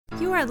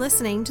You are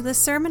listening to the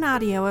sermon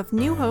audio of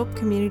New Hope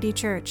Community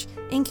Church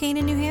in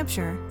Canaan, New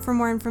Hampshire. For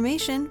more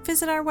information,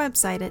 visit our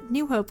website at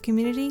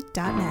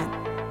newhopecommunity.net.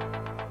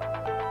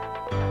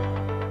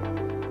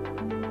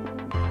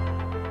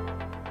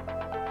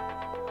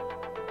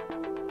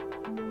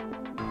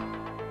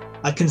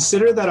 I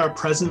consider that our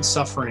present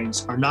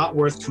sufferings are not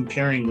worth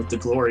comparing with the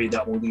glory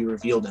that will be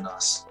revealed in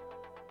us.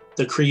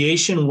 The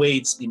creation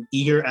waits in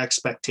eager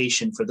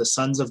expectation for the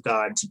sons of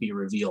God to be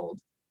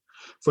revealed.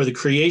 For the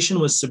creation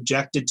was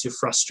subjected to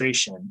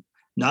frustration,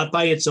 not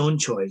by its own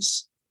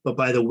choice, but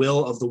by the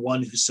will of the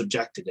one who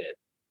subjected it,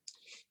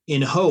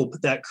 in hope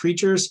that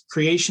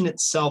creation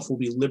itself will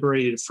be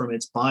liberated from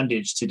its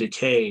bondage to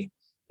decay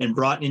and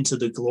brought into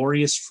the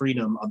glorious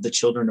freedom of the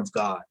children of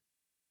God.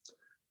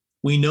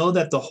 We know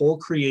that the whole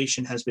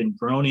creation has been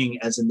groaning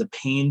as in the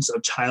pains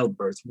of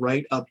childbirth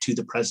right up to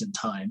the present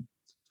time.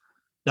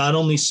 Not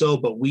only so,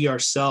 but we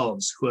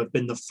ourselves, who have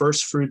been the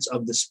first fruits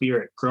of the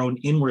Spirit, groan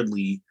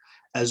inwardly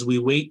as we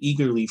wait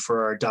eagerly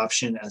for our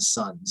adoption as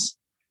sons,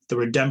 the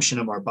redemption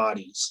of our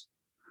bodies.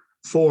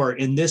 For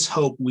in this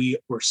hope we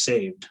were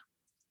saved.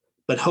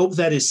 But hope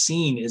that is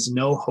seen is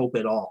no hope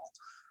at all.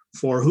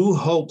 For who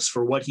hopes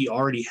for what he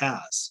already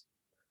has?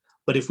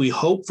 But if we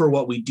hope for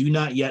what we do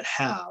not yet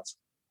have,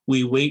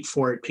 we wait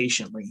for it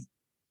patiently.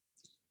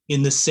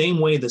 In the same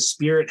way, the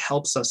Spirit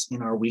helps us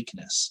in our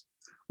weakness.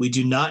 We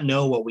do not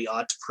know what we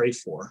ought to pray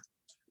for,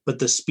 but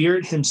the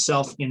Spirit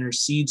himself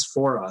intercedes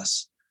for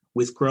us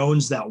with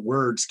groans that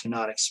words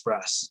cannot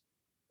express.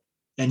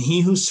 And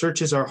he who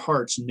searches our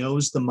hearts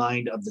knows the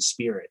mind of the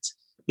Spirit,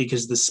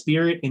 because the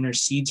Spirit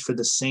intercedes for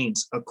the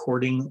saints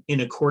in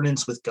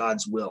accordance with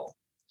God's will.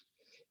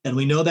 And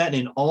we know that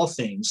in all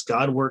things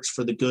God works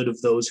for the good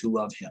of those who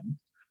love him,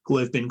 who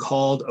have been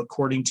called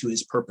according to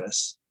his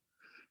purpose.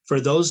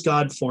 For those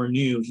God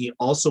foreknew, he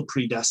also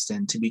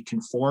predestined to be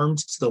conformed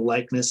to the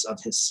likeness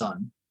of his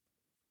Son,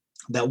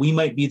 that we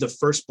might be the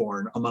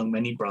firstborn among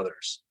many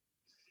brothers.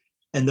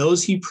 And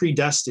those he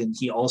predestined,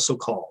 he also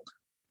called.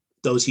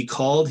 Those he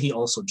called, he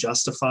also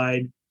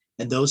justified.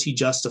 And those he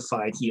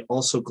justified, he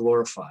also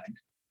glorified.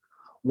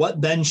 What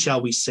then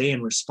shall we say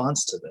in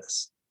response to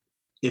this?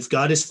 If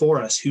God is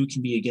for us, who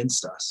can be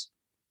against us?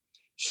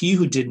 He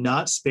who did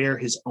not spare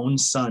his own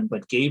Son,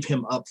 but gave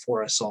him up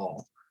for us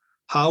all,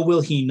 how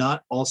will he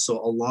not also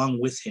along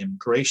with him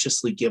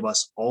graciously give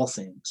us all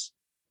things?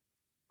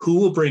 Who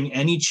will bring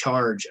any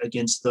charge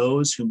against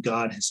those whom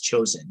God has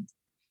chosen?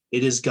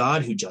 It is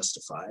God who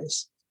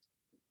justifies.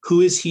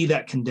 Who is he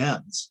that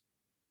condemns?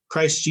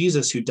 Christ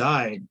Jesus, who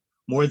died,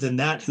 more than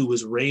that, who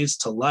was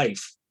raised to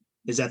life,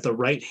 is at the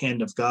right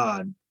hand of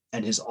God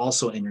and is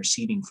also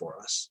interceding for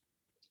us.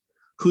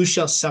 Who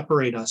shall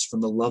separate us from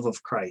the love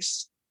of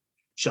Christ?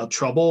 Shall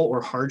trouble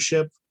or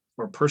hardship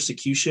or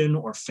persecution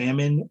or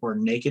famine or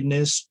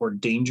nakedness or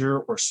danger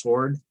or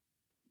sword?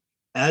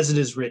 As it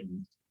is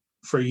written,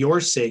 for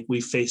your sake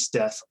we face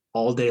death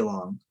all day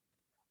long.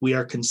 We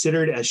are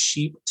considered as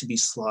sheep to be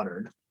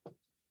slaughtered.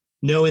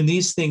 No, in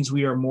these things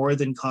we are more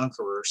than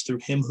conquerors through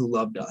him who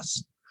loved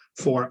us.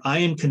 For I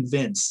am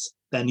convinced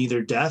that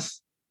neither death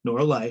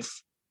nor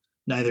life,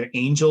 neither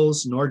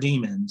angels nor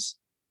demons,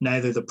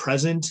 neither the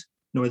present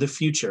nor the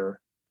future,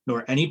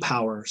 nor any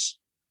powers,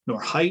 nor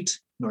height,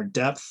 nor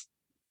depth,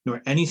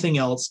 nor anything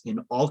else in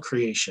all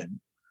creation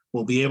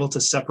will be able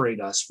to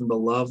separate us from the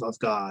love of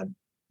God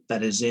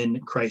that is in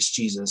Christ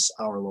Jesus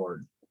our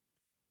Lord.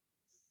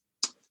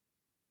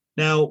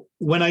 Now,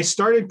 when I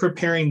started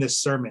preparing this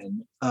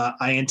sermon,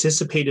 I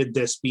anticipated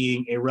this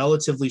being a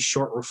relatively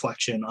short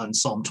reflection on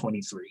Psalm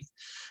 23.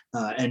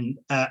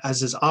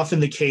 As is often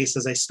the case,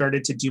 as I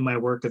started to do my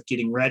work of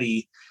getting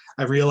ready,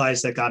 I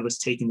realized that God was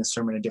taking the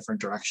sermon a different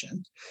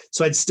direction.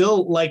 So I'd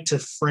still like to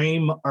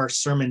frame our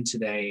sermon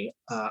today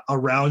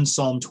around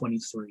Psalm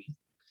 23.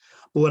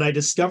 But what I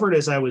discovered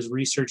as I was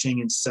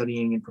researching and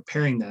studying and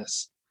preparing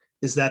this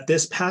is that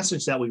this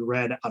passage that we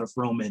read out of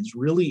Romans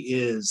really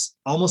is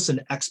almost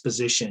an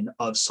exposition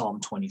of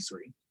Psalm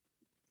 23.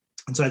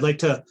 And so I'd like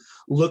to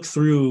look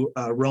through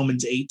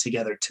Romans 8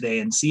 together today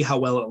and see how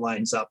well it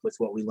lines up with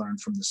what we learned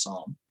from the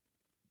Psalm.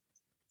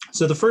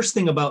 So the first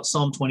thing about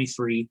Psalm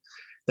 23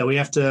 that we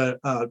have to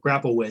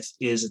grapple with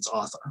is its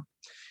author.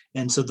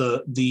 And so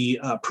the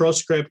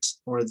proscript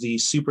or the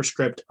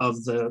superscript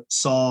of the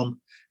Psalm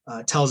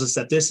tells us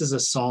that this is a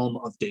Psalm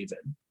of David.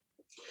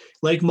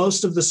 Like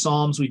most of the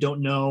Psalms, we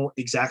don't know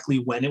exactly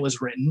when it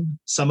was written.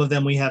 Some of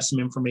them we have some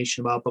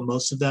information about, but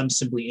most of them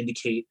simply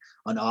indicate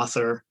an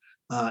author.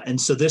 And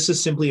so this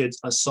is simply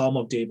a Psalm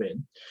of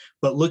David.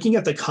 But looking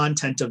at the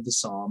content of the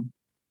Psalm,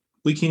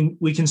 we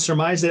can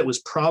surmise that it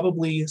was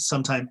probably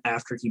sometime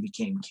after he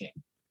became king.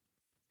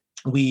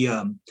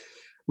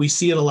 We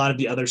see in a lot of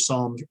the other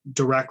Psalms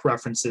direct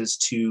references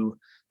to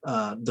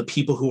the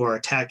people who are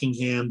attacking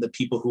him, the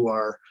people who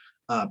are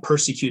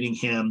persecuting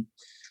him.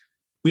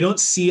 We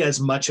don't see as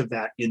much of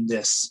that in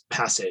this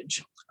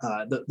passage.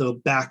 The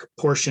back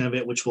portion of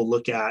it, which we'll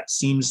look at,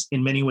 seems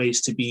in many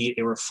ways to be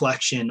a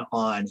reflection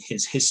on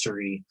his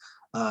history.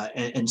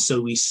 And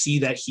so we see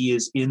that he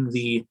is in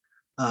the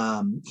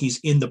he's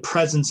in the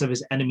presence of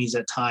his enemies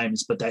at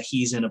times, but that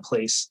he's in a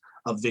place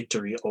of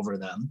victory over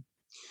them.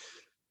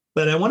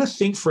 But I want to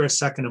think for a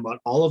second about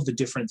all of the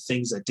different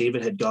things that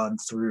David had gone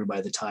through by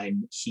the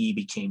time he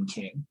became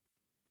king.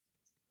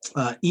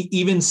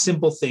 Even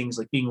simple things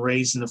like being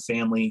raised in a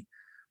family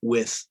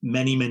with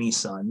many, many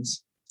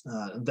sons.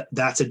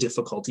 That's a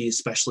difficulty,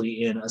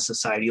 especially in a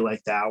society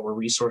like that where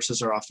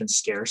resources are often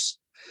scarce.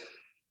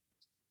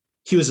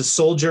 He was a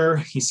soldier.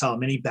 He saw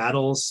many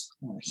battles.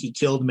 He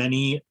killed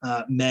many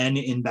men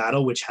in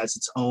battle, which has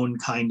its own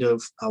kind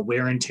of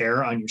wear and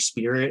tear on your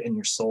spirit and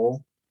your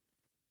soul.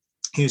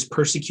 He was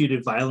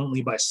persecuted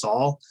violently by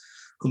Saul,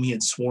 whom he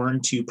had sworn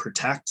to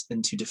protect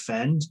and to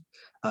defend.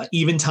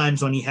 Even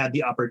times when he had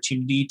the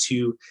opportunity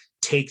to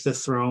take the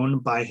throne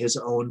by his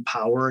own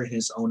power and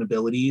his own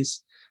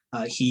abilities,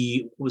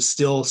 he was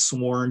still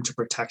sworn to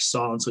protect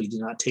Saul, and so he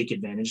did not take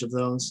advantage of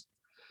those.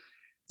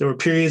 There were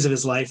periods of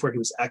his life where he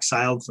was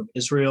exiled from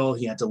Israel.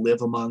 He had to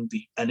live among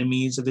the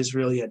enemies of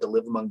Israel. He had to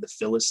live among the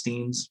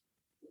Philistines.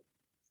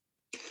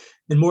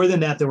 And more than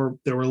that,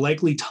 there were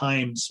likely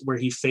times where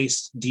he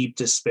faced deep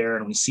despair,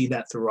 and we see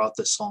that throughout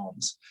the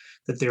Psalms,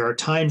 that there are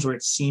times where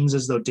it seems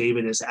as though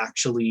David is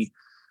actually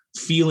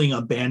feeling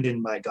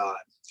abandoned by God.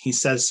 He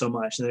says so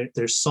much.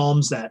 There's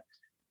Psalms that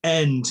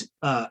end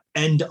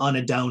on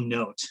a down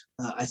note.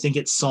 I think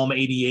it's Psalm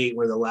 88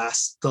 where the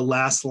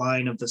last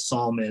line of the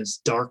psalm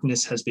is,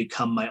 "Darkness has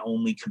become my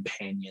only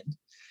companion."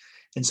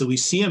 And so we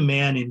see a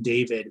man in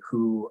David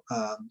who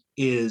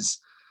is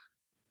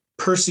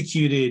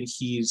persecuted,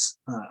 he's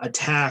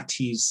attacked,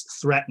 he's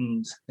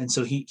threatened, and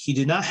so he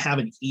did not have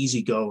an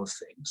easy go of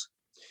things.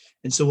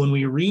 And so when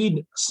we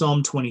read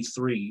Psalm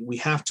 23, we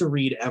have to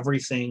read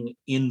everything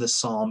in the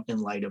psalm in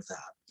light of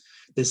that.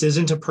 This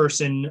isn't a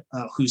person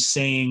who's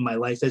saying, my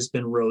life has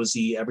been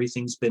rosy,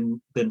 everything's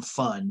been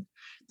fun.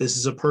 This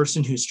is a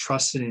person who's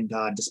trusted in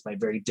God despite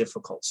very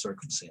difficult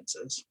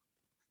circumstances.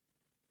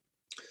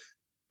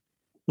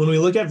 When we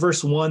look at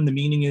verse 1, the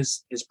meaning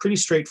is pretty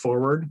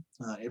straightforward.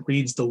 It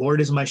reads, "The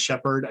Lord is my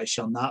shepherd, I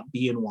shall not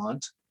be in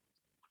want."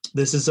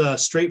 This is a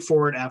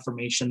straightforward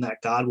affirmation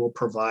that God will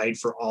provide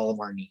for all of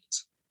our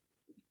needs.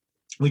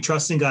 We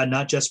trust in God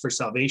not just for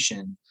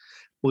salvation,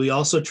 but we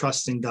also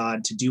trust in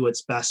God to do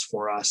what's best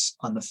for us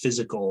on the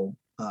physical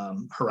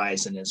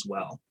horizon as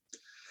well.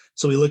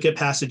 So we look at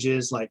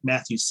passages like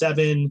Matthew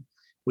 7,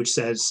 which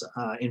says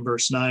in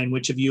verse 9,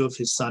 "Which of you, if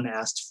his son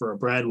asks for a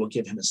bread, will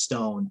give him a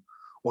stone?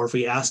 Or if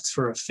he asks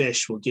for a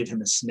fish, will give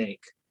him a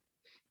snake?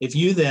 If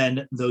you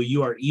then, though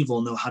you are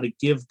evil, know how to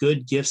give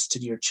good gifts to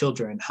your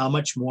children, how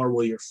much more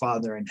will your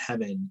Father in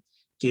heaven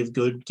give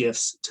good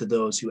gifts to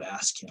those who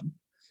ask him?"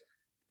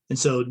 And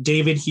so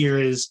David here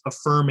is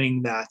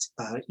affirming that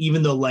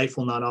even though life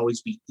will not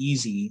always be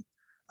easy,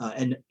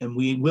 and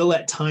we will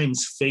at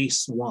times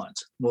face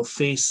want, we'll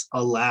face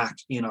a lack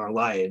in our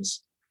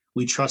lives,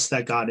 we trust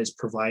that God is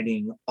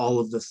providing all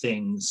of the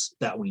things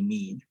that we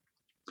need.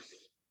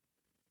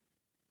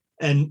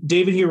 And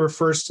David here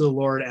refers to the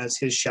Lord as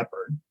his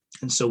shepherd.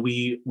 And so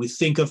we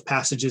think of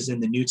passages in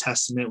the New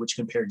Testament which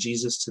compare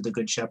Jesus to the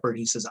good shepherd.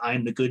 He says, "I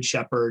am the good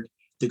shepherd.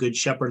 The good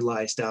shepherd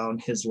lies down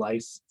his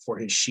life for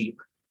his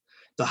sheep."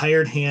 The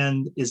hired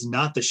hand is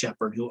not the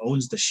shepherd who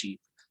owns the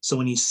sheep. So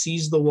when he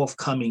sees the wolf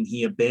coming,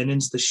 he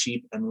abandons the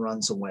sheep and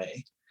runs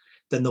away.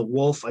 Then the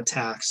wolf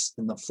attacks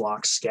and the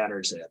flock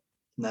scatters it.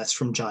 And that's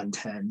from John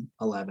 10,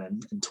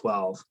 11, and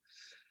 12.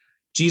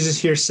 Jesus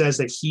here says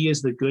that he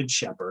is the good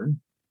shepherd,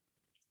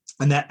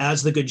 and that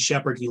as the good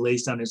shepherd, he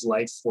lays down his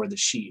life for the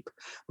sheep.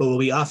 But what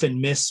we often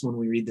miss when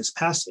we read this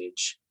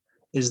passage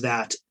is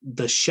that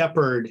the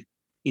shepherd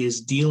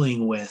is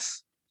dealing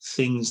with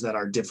things that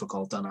are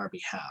difficult on our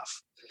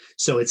behalf.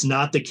 So it's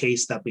not the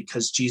case that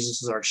because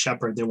Jesus is our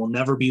shepherd, there will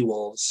never be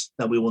wolves,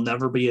 that we will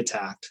never be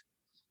attacked.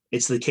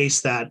 It's the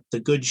case that the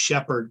good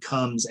shepherd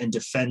comes and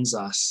defends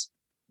us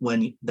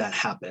when that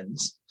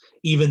happens,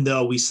 even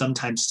though we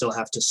sometimes still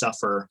have to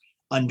suffer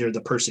under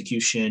the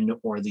persecution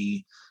or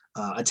the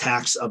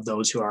attacks of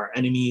those who are our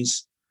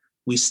enemies.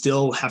 We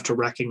still have to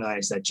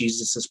recognize that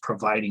Jesus is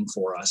providing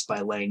for us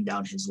by laying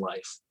down his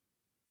life.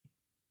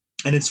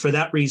 And it's for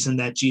that reason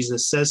that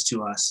Jesus says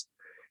to us,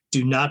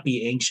 "Do not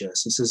be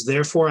anxious." He says,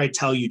 "Therefore I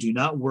tell you, do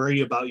not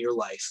worry about your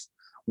life,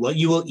 what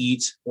you will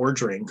eat or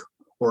drink,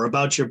 or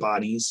about your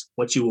bodies,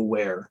 what you will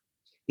wear.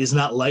 Is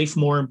not life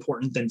more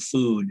important than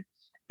food,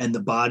 and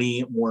the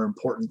body more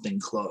important than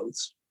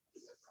clothes?"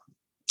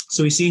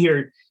 So we see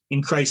here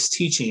in Christ's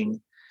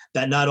teaching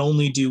that not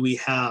only do we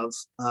have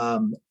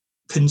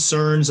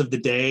concerns of the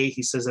day,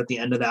 he says at the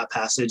end of that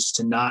passage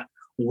to not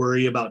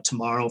worry about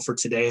tomorrow, for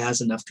today has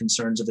enough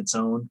concerns of its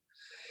own.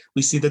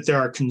 We see that there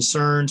are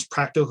concerns,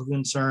 practical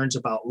concerns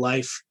about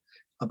life,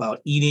 about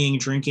eating,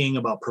 drinking,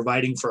 about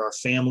providing for our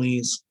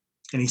families.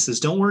 And he says,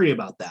 don't worry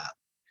about that.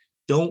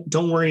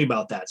 Don't worry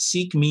about that.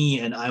 Seek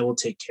me and I will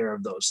take care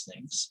of those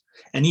things.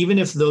 And even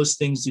if those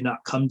things do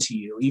not come to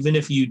you, even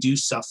if you do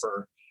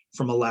suffer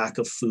from a lack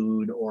of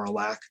food or a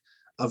lack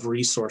of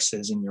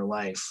resources in your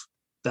life,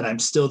 that I'm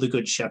still the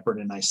good shepherd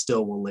and I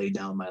still will lay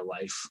down my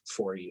life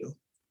for you.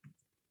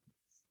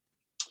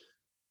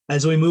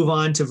 As we move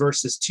on to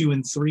verses 2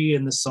 and 3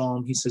 in the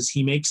psalm, he says,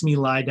 he makes me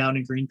lie down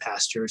in green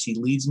pastures. He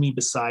leads me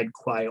beside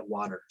quiet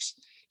waters.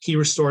 He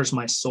restores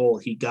my soul.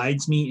 He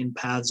guides me in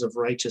paths of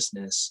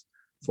righteousness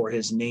for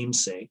his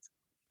name's sake.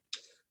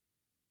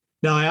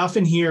 Now, I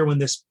often hear when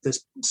this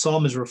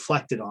psalm is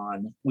reflected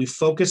on, we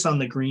focus on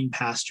the green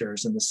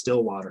pastures and the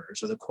still waters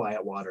or the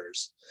quiet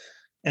waters.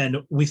 And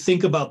we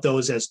think about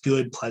those as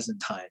good, pleasant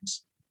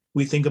times.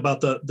 We think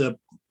about the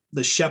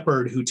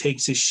shepherd who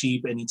takes his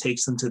sheep and he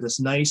takes them to this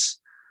nice,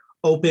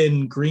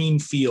 open green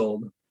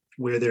field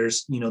where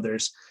there's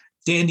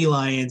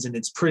dandelions and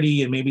it's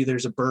pretty, and maybe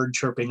there's a bird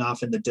chirping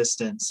off in the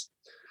distance.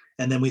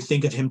 And then we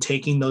think of him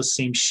taking those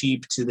same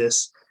sheep to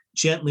this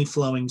gently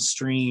flowing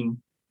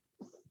stream.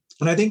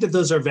 And I think that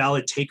those are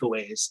valid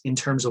takeaways in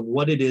terms of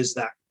what it is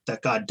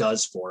that God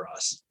does for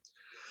us.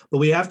 But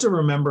we have to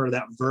remember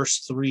that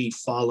verse 3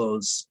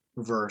 follows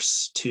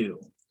verse 2.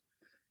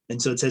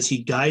 And so it says,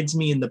 he guides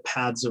me in the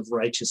paths of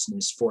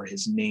righteousness for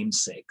his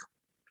name's sake.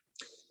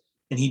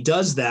 And he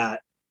does that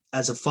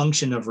as a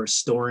function of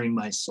restoring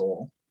my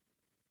soul.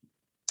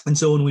 And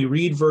so when we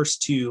read verse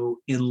 2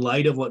 in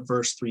light of what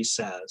verse 3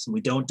 says, and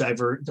we don't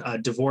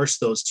divorce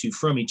those two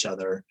from each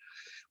other,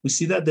 we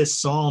see that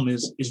this psalm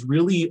is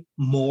really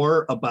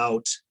more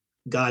about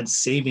God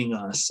saving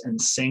us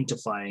and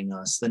sanctifying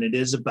us than it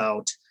is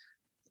about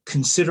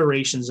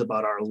considerations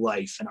about our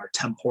life and our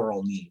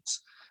temporal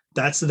needs.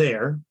 That's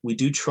there. We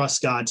do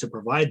trust God to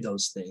provide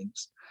those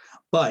things,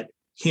 but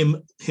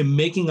him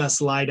making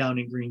us lie down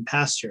in green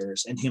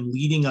pastures and him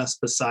leading us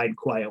beside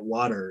quiet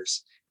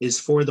waters is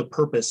for the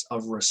purpose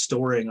of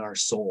restoring our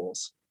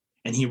souls.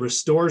 And he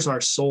restores our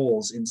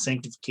souls in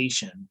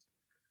sanctification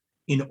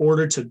in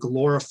order to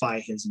glorify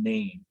his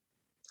name,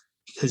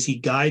 because he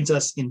guides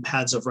us in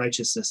paths of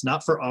righteousness,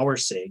 not for our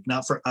sake,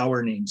 not for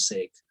our name's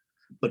sake,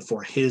 but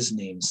for his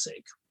name's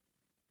sake.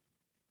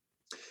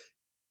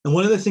 And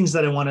one of the things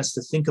that I want us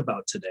to think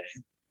about today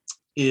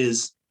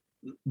is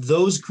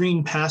those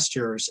green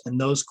pastures and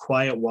those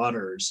quiet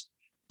waters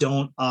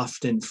don't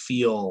often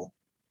feel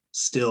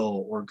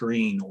still or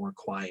green or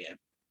quiet.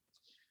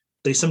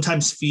 They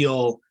sometimes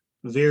feel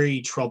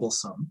very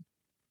troublesome.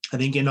 I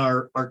think in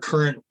our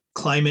current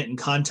climate and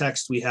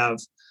context, we have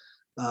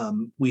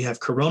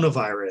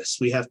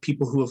coronavirus, we have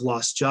people who have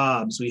lost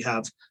jobs, we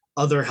have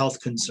other health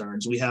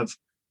concerns, we have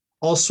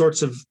all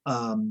sorts of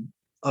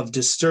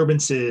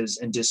disturbances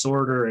and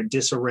disorder and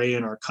disarray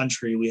in our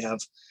country. We have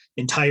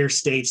entire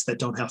states that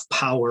don't have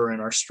power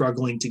and are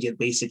struggling to get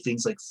basic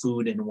things like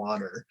food and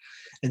water.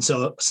 And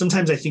so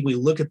sometimes I think we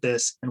look at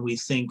this and we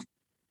think,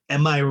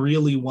 am I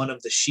really one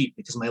of the sheep?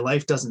 Because my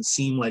life doesn't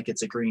seem like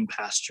it's a green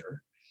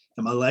pasture.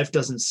 And my life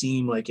doesn't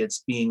seem like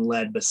it's being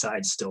led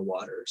beside still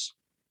waters.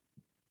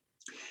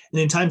 And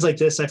in times like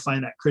this, I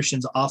find that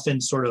Christians often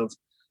sort of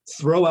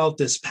throw out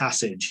this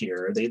passage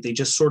here. They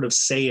just sort of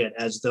say it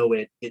as though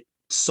it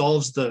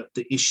solves the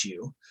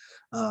issue.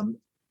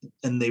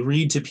 And they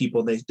read to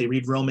people, they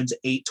read Romans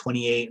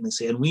 8:28, and they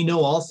say, and we know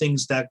all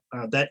things that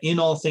in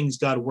all things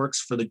God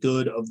works for the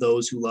good of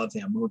those who love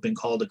him, who have been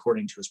called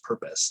according to his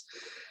purpose.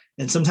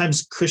 And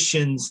sometimes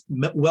Christians,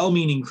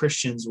 well-meaning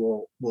Christians,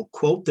 will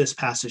quote this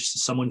passage to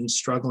someone who's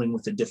struggling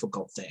with a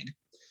difficult thing.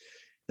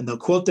 And they'll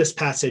quote this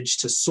passage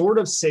to sort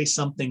of say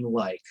something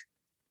like,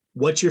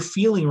 what you're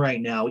feeling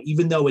right now,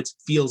 even though it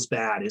feels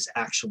bad, is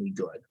actually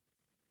good.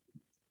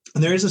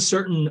 And there is a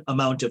certain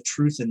amount of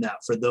truth in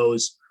that for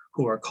those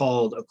who are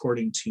called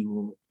according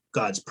to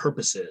God's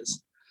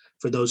purposes.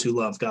 For those who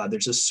love God,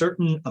 there's a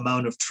certain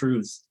amount of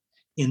truth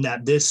in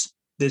that this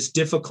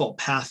difficult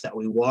path that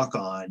we walk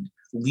on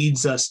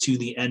leads us to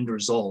the end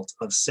result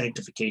of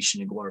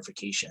sanctification and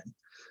glorification.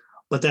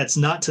 But that's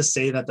not to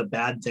say that the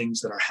bad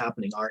things that are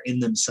happening are in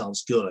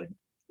themselves good.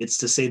 It's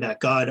to say that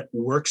God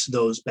works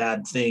those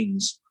bad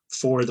things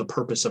for the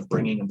purpose of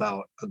bringing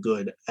about a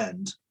good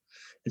end.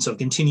 And so it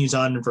continues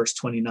on in verse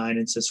 29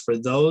 and says, for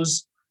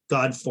those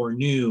God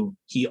foreknew,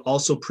 he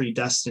also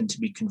predestined to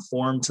be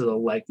conformed to the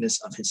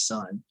likeness of his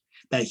son,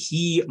 that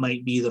he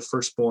might be the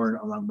firstborn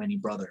among many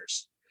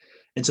brothers.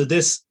 And so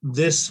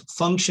this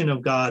function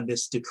of God,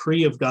 this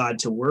decree of God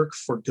to work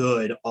for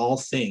good all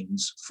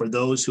things for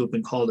those who have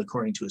been called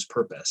according to his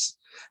purpose,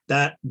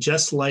 that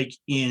just like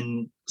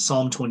in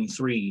Psalm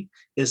 23,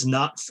 is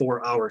not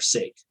for our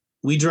sake.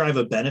 We derive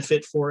a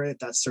benefit for it,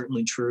 that's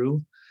certainly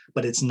true,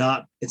 but it's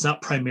not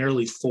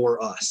primarily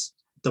for us.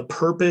 The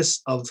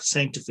purpose of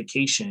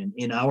sanctification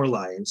in our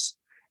lives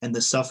and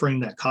the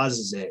suffering that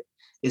causes it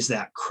is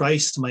that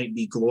Christ might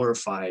be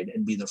glorified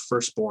and be the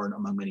firstborn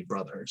among many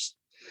brothers.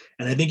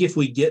 And I think if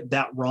we get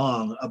that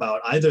wrong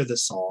about either the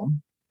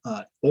Psalm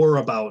or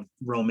about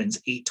Romans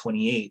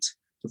 8:28,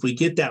 if we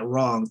get that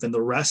wrong, then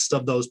the rest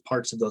of those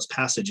parts of those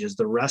passages,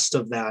 the rest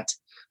of that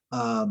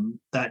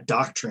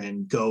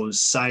doctrine goes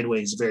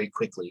sideways very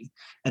quickly.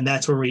 And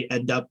that's where we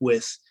end up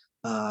with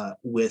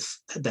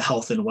the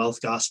health and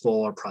wealth gospel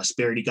or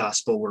prosperity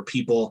gospel, where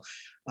people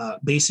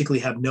basically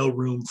have no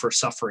room for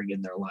suffering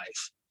in their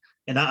life.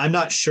 And I'm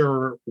not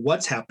sure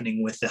what's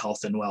happening with the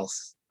health and wealth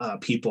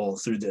people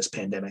through this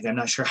pandemic. I'm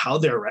not sure how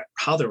they're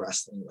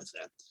wrestling with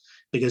it.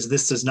 because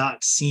this does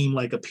not seem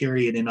like a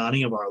period in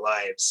any of our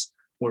lives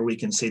where we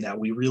can say that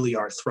we really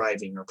are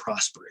thriving or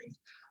prospering.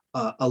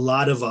 A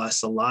lot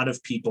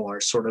of people are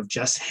sort of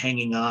just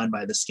hanging on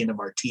by the skin of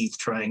our teeth,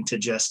 trying to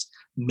just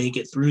make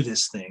it through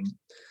this thing.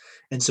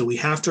 And so we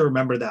have to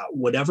remember that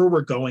whatever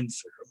we're going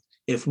through,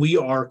 if we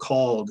are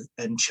called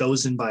and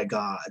chosen by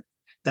God,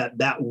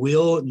 that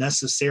will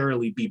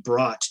necessarily be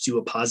brought to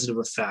a positive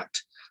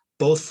effect,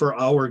 both for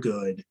our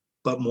good,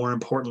 but more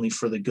importantly,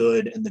 for the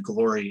good and the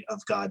glory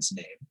of God's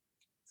name.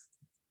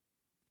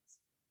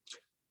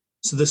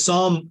 So the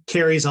psalm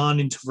carries on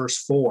into verse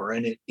 4,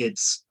 and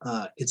it's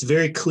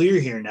very clear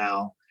here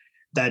now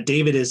that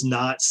David is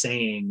not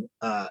saying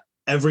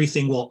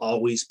everything will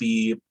always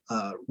be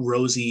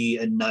rosy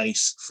and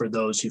nice for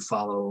those who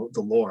follow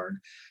the Lord,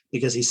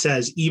 because he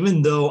says,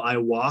 even though I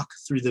walk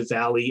through the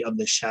valley of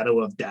the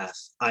shadow of death,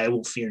 I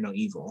will fear no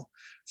evil,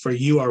 for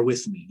you are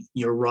with me.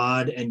 Your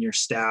rod and your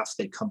staff,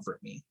 they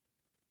comfort me.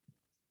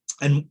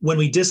 And when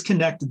we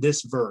disconnect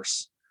this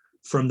verse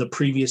from the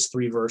previous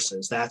 3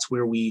 verses, that's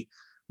where we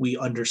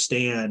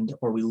understand,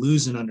 or we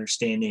lose an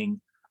understanding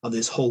of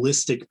this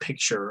holistic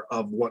picture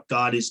of what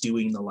God is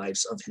doing in the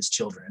lives of his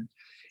children.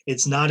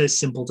 It's not as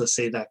simple to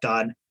say that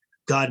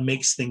God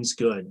makes things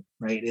good,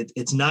 right?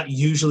 It's not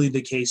usually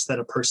the case that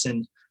a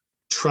person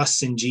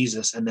trusts in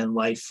Jesus and then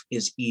life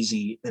is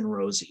easy and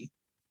rosy.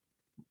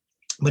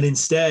 But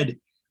instead,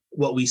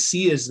 what we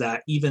see is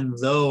that even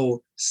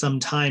though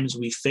sometimes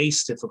we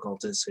face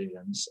difficult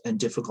decisions and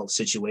difficult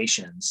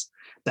situations,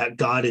 that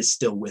God is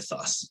still with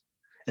us,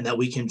 and that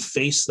we can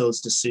face those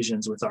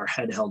decisions with our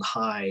head held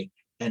high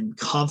and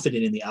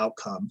confident in the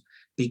outcome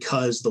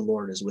because the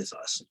Lord is with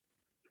us.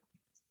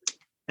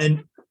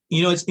 And,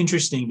 it's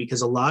interesting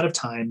because a lot of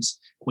times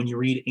when you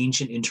read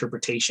ancient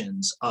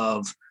interpretations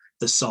of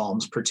the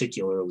Psalms,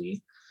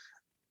 particularly,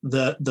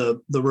 the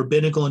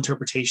rabbinical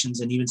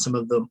interpretations and even some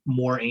of the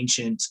more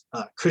ancient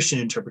Christian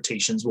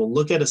interpretations will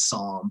look at a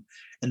psalm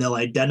and they'll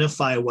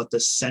identify what the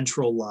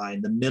central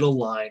line, the middle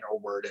line or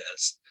word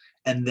is.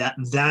 And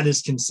that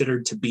is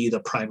considered to be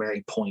the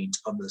primary point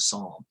of the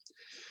psalm.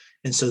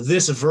 And so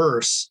this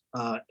verse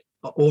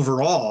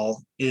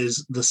overall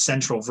is the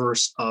central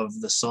verse of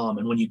the psalm.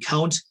 And when you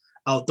count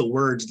out the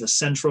words, the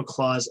central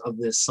clause of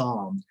this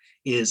psalm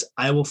is,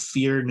 I will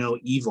fear no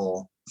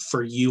evil,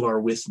 for you are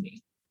with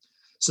me.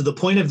 So the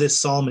point of this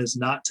psalm is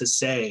not to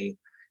say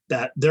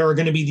that there are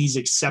going to be these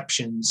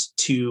exceptions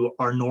to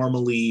our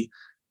normally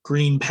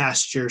green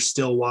pasture,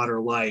 still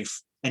water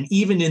life. And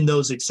even in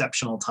those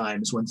exceptional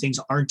times when things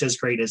aren't as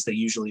great as they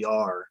usually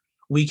are,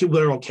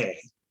 we're okay.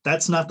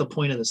 That's not the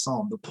point of the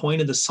psalm. The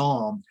point of the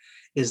psalm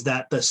is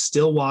that the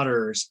still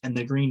waters and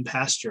the green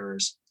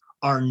pastures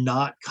are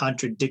not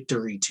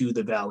contradictory to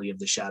the valley of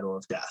the shadow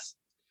of death.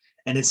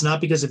 And it's not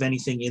because of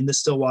anything in the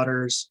still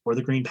waters or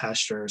the green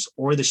pastures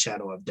or the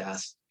shadow of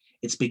death.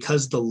 It's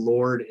because the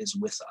Lord is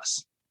with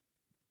us.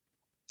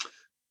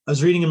 I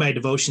was reading in my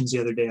devotions the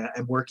other day.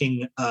 I'm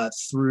working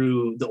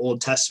through the Old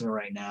Testament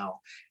right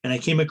now, and I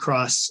came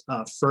across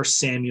 1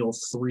 Samuel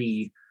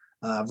 3,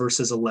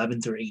 verses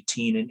 11 through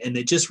 18, and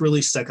it just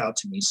really stuck out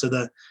to me. So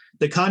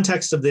the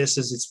context of this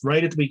is it's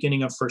right at the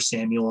beginning of 1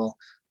 Samuel.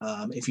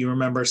 If you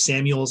remember,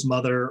 Samuel's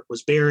mother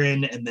was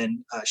barren, and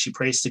then she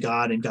prays to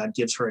God, and God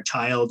gives her a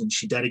child, and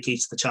she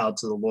dedicates the child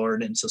to the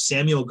Lord. And so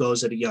Samuel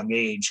goes at a young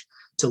age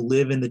to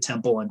live in the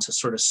temple and to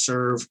sort of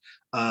serve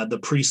the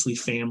priestly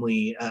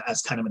family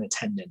as kind of an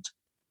attendant.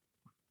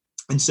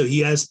 And so he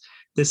has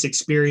this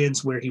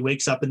experience where he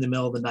wakes up in the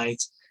middle of the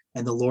night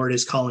and the Lord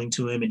is calling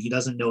to him, and he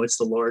doesn't know it's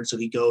the Lord. So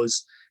he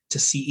goes to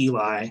see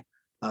Eli,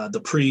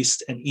 the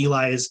priest, and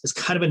Eli is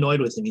kind of annoyed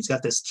with him. He's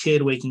got this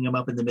kid waking him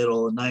up in the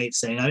middle of the night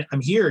saying,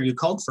 I'm here, you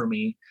called for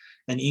me.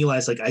 And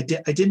Eli's like, I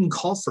didn't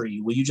call for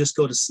you. Will you just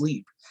go to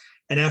sleep?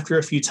 And after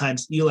a few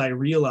times, Eli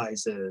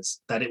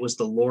realizes that it was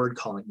the Lord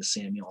calling to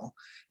Samuel.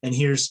 And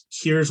here's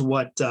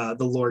what the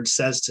Lord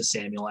says to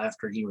Samuel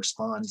after he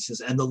responds. He says,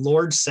 and the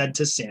Lord said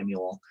to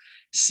Samuel,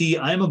 see,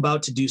 I am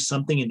about to do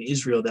something in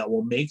Israel that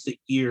will make the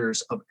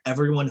ears of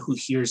everyone who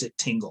hears it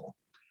tingle.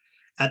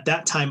 At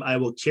that time, I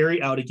will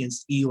carry out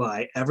against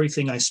Eli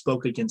everything I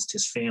spoke against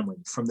his family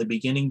from the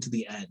beginning to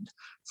the end.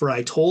 For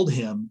I told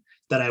him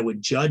that I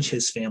would judge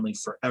his family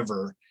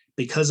forever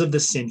because of the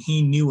sin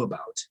he knew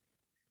about.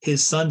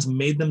 His sons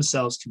made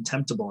themselves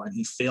contemptible, and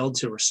he failed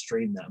to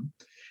restrain them.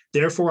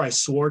 Therefore, I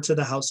swore to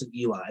the house of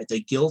Eli,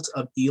 the guilt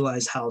of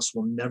Eli's house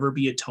will never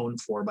be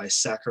atoned for by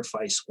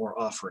sacrifice or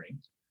offering.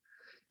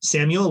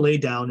 Samuel lay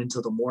down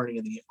until the morning,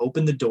 and he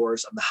opened the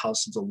doors of the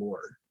house of the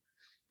Lord.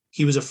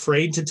 He was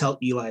afraid to tell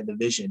Eli the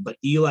vision, but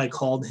Eli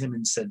called him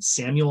and said,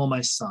 Samuel,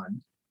 my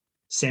son.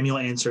 Samuel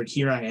answered,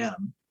 here I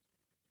am.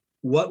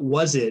 What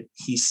was it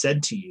he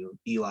said to you?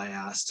 Eli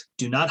asked.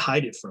 Do not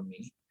hide it from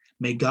me.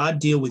 May God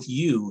deal with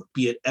you,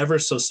 be it ever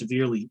so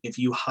severely, if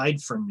you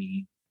hide from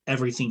me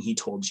everything he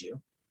told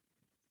you.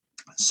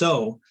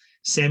 So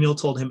Samuel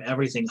told him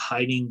everything,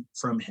 hiding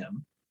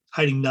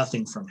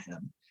nothing from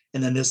him.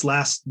 And then this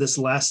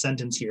last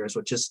sentence here is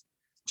what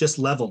just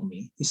leveled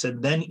me. He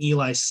said, then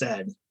Eli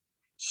said,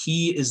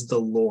 he is the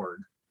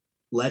Lord.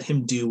 let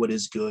him do what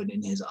is good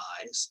in his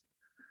eyes.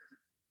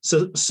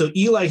 So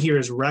Eli here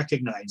is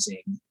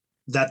recognizing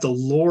that the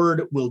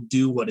Lord will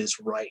do what is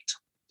right.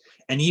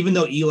 And even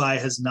though Eli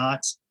has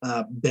not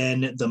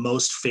been the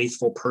most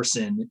faithful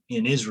person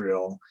in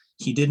Israel,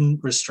 he didn't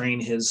restrain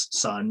his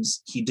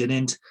sons. He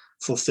didn't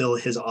fulfill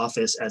his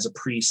office as a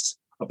priest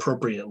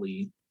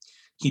appropriately.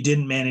 He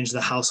didn't manage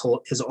the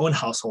household, his own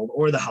household,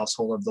 or the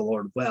household of the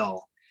Lord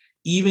well.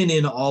 Even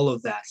in all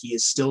of that, he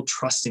is still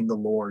trusting the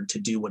Lord to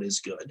do what is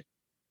good.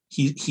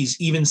 He's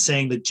even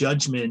saying the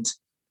judgment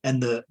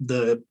and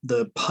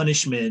the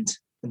punishment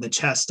and the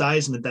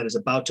chastisement that is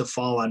about to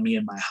fall on me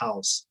and my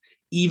house,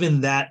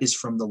 even that is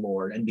from the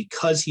Lord. And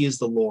because he is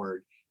the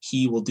Lord,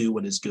 he will do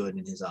what is good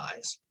in his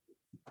eyes.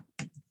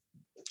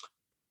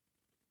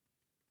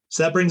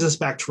 So that brings us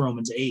back to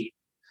Romans 8.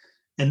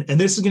 And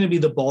this is going to be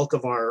the bulk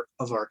of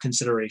our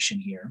consideration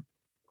here.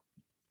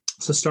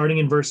 So starting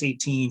in verse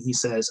 18, he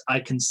says, I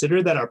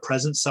consider that our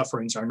present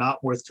sufferings are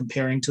not worth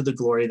comparing to the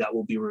glory that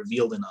will be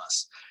revealed in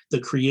us. The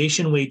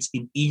creation waits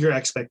in eager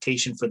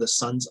expectation for the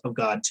sons of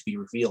God to be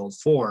revealed.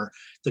 For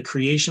the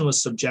creation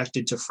was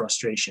subjected to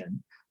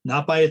frustration,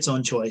 not by its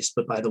own choice,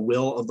 but by the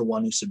will of the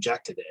one who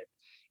subjected it,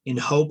 in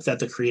hope that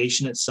the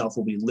creation itself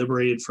will be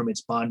liberated from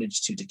its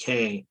bondage to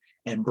decay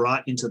and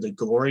brought into the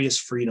glorious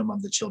freedom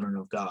of the children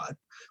of God.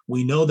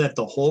 We know that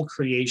the whole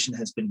creation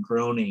has been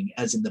groaning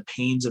as in the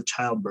pains of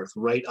childbirth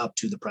right up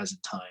to the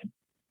present time.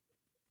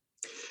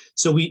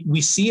 So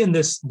we see in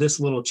this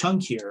little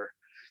chunk here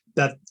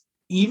that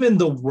even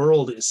the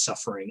world is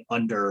suffering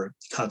under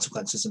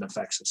consequences and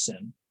effects of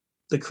sin.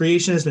 The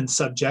creation has been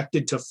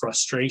subjected to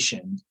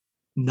frustration,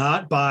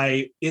 not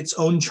by its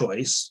own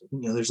choice.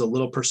 There's a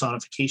little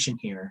personification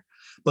here,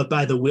 but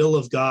by the will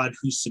of God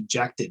who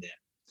subjected it.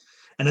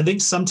 And I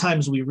think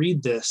sometimes we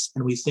read this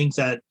and we think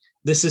that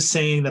this is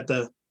saying that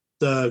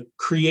the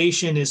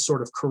creation is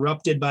sort of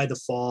corrupted by the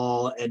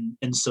fall,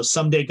 and so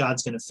someday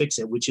God's going to fix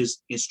it, which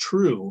is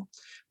true.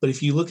 But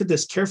if you look at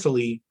this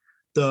carefully,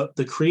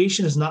 the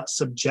creation is not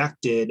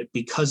subjected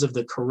because of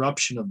the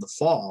corruption of the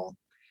fall.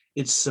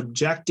 It's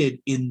subjected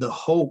in the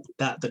hope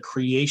that the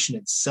creation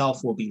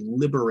itself will be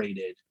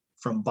liberated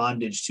from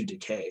bondage to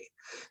decay.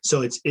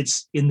 So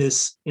it's in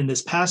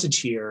this passage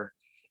here,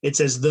 it's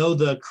as though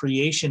the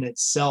creation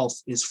itself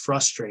is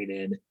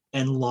frustrated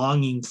and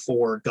longing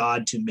for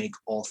God to make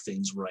all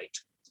things right.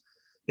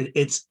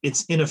 It's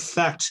in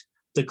effect,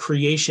 the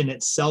creation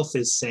itself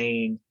is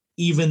saying,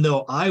 even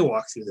though I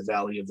walk through the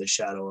valley of the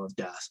shadow of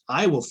death,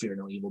 I will fear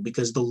no evil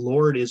because the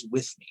Lord is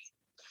with me.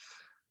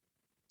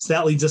 So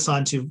that leads us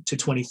on to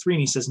 23, and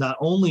he says, not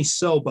only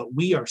so, but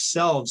we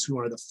ourselves, who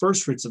are the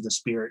first fruits of the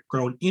Spirit,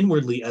 groan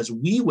inwardly as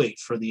we wait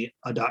for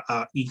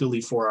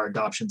eagerly for our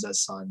adoptions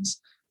as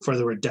sons, for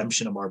the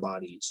redemption of our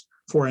bodies.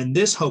 For in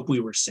this hope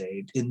we were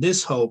saved. In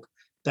this hope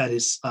that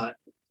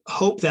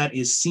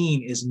is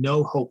seen is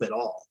no hope at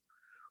all.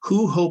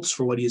 Who hopes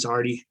for what he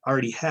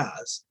already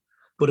has?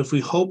 But if we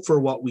hope for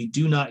what we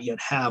do not yet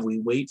have, we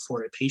wait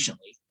for it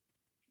patiently.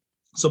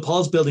 So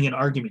Paul's building an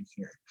argument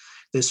here.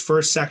 This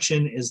first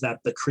section is that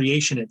the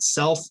creation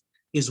itself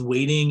is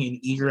waiting in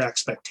eager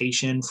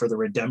expectation for the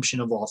redemption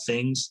of all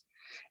things.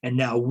 And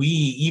now we,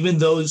 even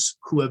those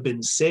who have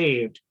been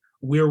saved,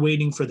 we're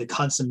waiting for the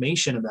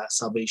consummation of that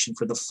salvation,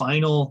 for the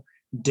final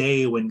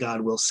day when God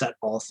will set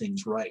all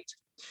things right.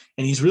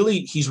 And he's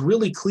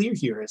really clear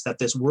here is that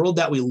this world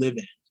that we live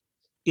in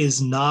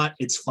is not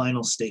its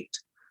final state.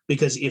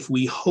 Because if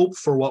we hope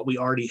for what we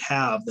already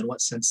have, then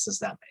what sense does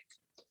that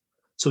make?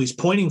 So he's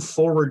pointing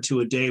forward to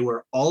a day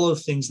where all of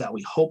the things that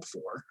we hope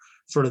for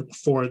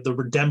the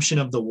redemption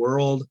of the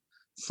world,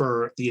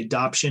 for the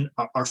adoption,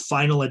 our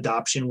final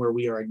adoption, where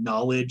we are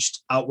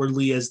acknowledged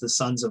outwardly as the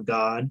sons of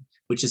God,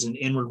 which is an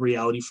inward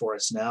reality for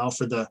us now,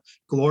 for the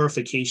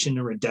glorification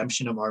and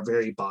redemption of our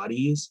very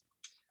bodies,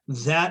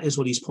 that is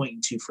what he's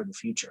pointing to for the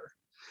future.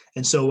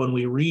 And so when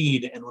we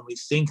read and when we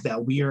think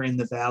that we are in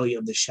the valley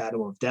of the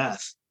shadow of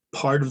death,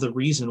 part of the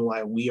reason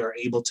why we are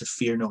able to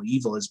fear no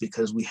evil is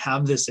because we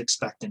have this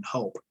expectant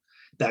hope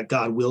that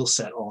God will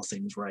set all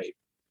things right.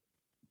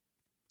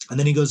 And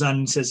then he goes on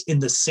and says, in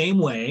the same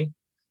way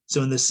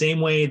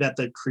that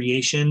the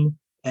creation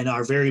and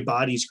our very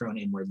bodies groan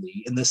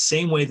inwardly, in the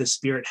same way the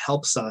Spirit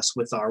helps us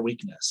with our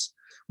weakness.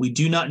 We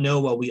do not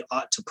know what we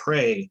ought to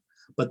pray,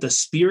 but the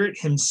Spirit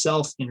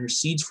himself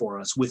intercedes for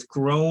us with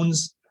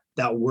groans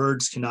that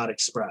words cannot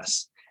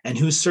express. And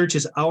who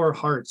searches our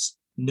hearts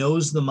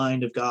knows the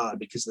mind of God,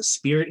 because the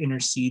Spirit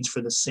intercedes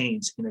for the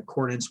saints in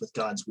accordance with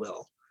God's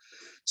will.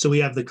 So we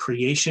have the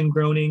creation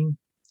groaning,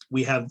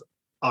 we have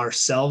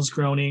ourselves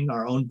groaning,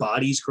 our own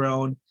bodies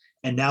groan,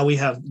 and now we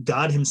have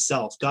God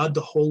himself, God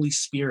the Holy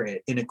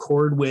Spirit, in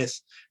accord with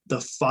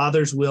the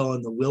Father's will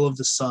and the will of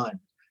the Son.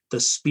 The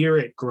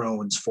Spirit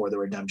groans for the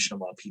redemption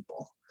of all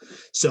people.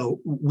 So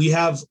we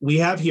have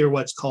here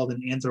what's called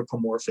an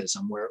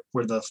anthropomorphism, where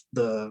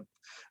the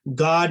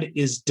God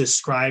is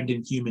described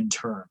in human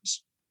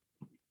terms.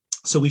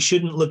 So we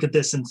shouldn't look at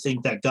this and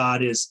think that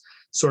God is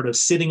sort of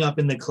sitting up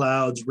in the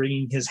clouds,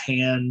 wringing his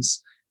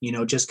hands,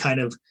 just kind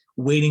of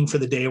waiting for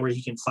the day where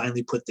he can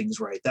finally put things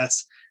right.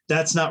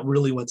 That's not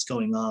really what's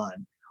going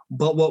on.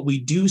 But what we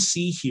do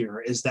see here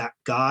is that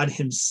God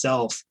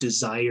himself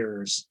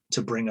desires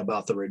to bring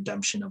about the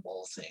redemption of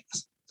all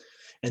things.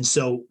 And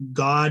so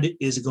God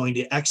is going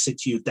to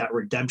execute that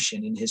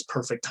redemption in his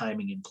perfect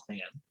timing and plan.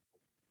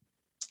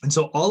 And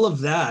so all of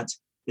that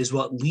is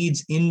what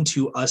leads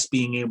into us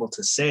being able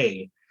to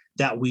say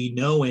that we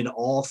know in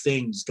all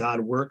things God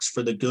works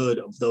for the good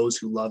of those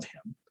who love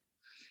him.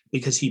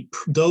 Because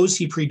those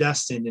he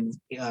predestined in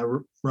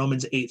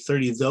Romans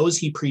 8:30, those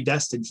he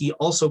predestined, he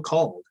also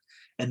called.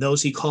 And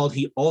those he called,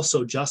 he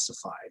also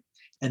justified.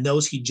 And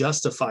those he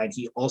justified,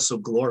 he also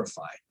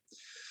glorified.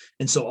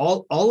 And so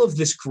all of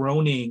this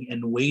groaning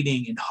and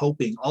waiting and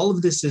hoping, all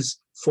of this is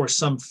for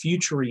some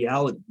future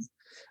reality.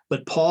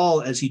 But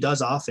Paul, as he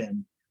does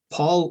often,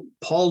 Paul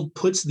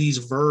puts these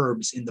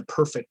verbs in the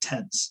perfect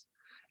tense.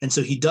 And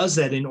so he does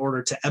that in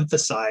order to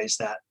emphasize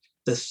that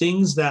the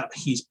things that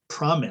he's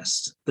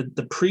promised, the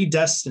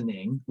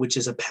predestining, which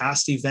is a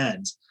past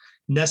event,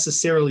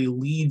 necessarily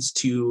leads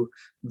to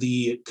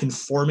the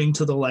conforming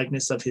to the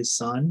likeness of his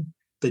son,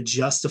 the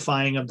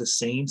justifying of the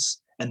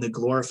saints, and the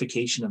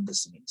glorification of the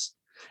saints.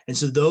 And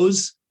so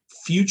those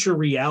future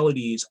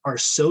realities are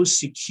so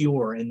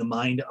secure in the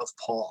mind of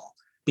Paul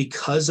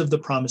because of the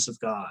promise of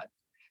God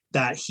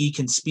that he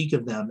can speak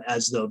of them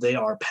as though they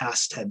are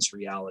past tense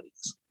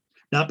realities.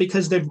 Not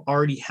because they've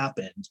already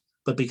happened,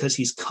 but because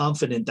he's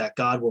confident that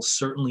God will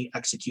certainly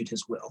execute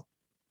his will.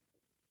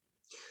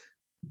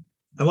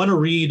 I want to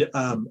read,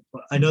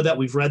 I know that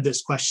we've read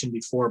this question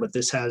before, but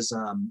this has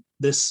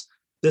this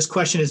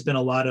question has been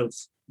a lot of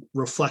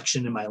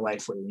reflection in my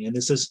life lately. And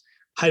this is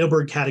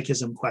Heidelberg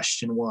Catechism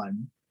question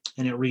 1.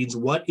 And it reads,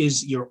 what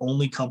is your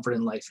only comfort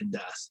in life and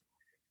death?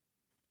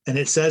 And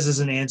it says as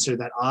an answer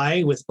that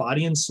I, with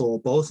body and soul,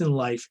 both in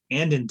life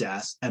and in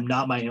death, am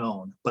not my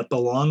own, but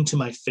belong to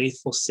my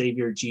faithful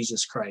Savior,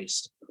 Jesus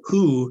Christ,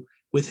 who,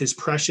 with his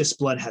precious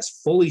blood,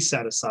 has fully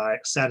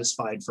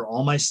satisfied for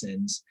all my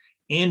sins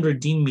and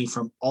redeemed me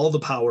from all the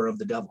power of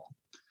the devil,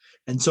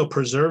 and so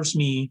preserves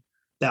me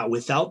that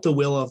without the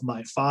will of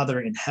my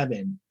Father in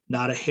heaven,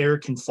 not a hair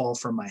can fall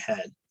from my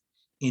head.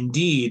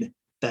 Indeed,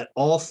 that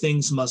all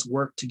things must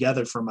work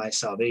together for my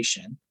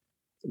salvation.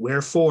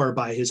 Wherefore,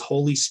 by his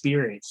Holy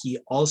Spirit, he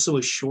also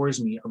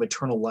assures me of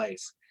eternal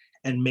life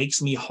and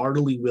makes me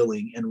heartily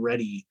willing and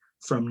ready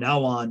from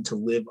now on to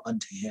live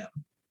unto him.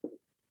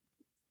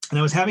 And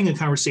I was having a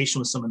conversation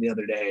with someone the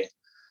other day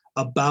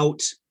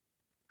about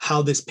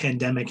how this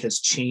pandemic has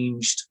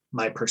changed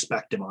my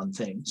perspective on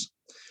things.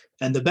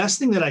 And the best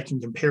thing that I can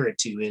compare it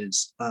to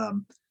is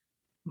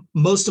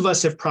most of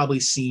us have probably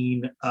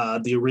seen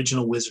the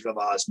original Wizard of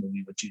Oz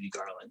movie with Judy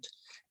Garland.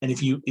 And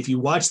if you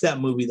watch that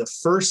movie, the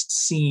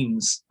first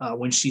scenes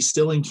when she's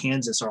still in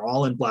Kansas are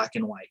all in black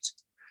and white.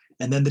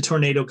 And then the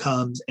tornado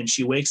comes and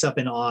she wakes up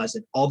in Oz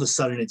and all of a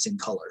sudden it's in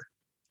color.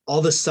 All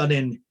of a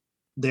sudden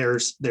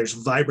there's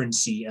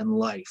vibrancy and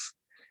life.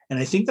 And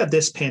I think that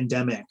this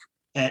pandemic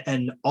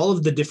and all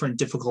of the different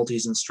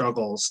difficulties and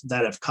struggles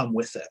that have come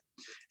with it.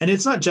 And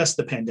it's not just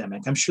the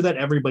pandemic. I'm sure that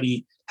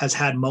everybody has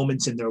had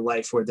moments in their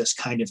life where this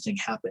kind of thing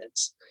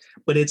happens.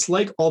 But it's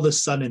like all of a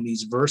sudden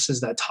these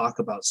verses that talk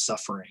about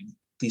suffering,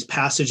 these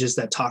passages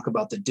that talk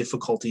about the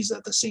difficulties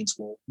that the saints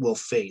will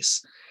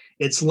face.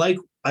 It's like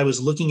I was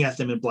looking at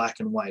them in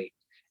black and white,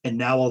 and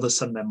now all of a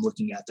sudden I'm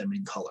looking at them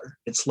in color.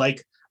 It's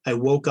like I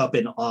woke up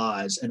in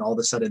Oz, and all of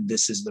a sudden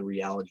this is the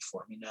reality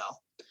for me now.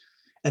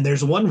 And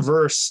there's one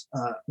verse,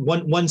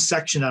 one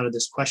section out of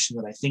this question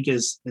that I think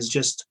is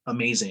just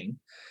amazing.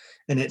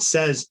 And it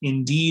says,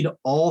 indeed,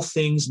 all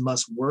things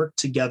must work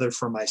together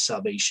for my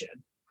salvation.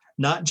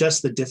 Not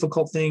just the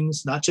difficult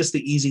things, not just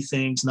the easy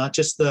things, not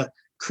just the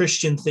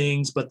Christian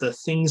things, but the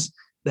things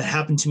that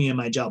happen to me in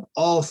my job.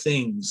 All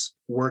things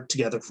work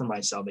together for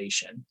my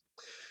salvation.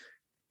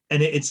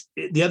 And it's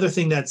the other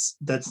thing that's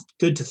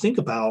good to think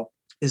about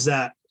is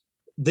that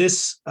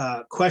this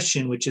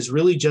question, which is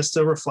really just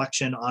a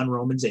reflection on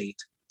Romans 8,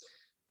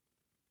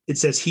 it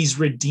says, he's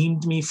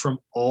redeemed me from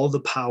all the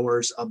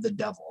powers of the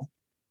devil.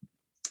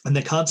 And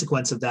the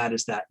consequence of that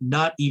is that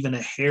not even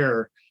a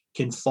hair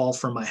can fall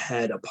from my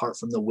head apart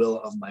from the will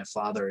of my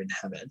Father in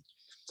heaven.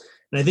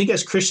 And I think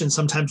as Christians,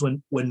 sometimes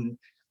when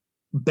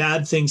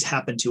bad things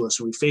happen to us,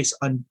 or we face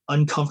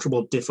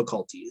uncomfortable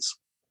difficulties,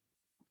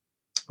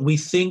 we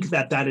think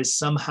that is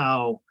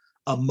somehow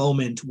a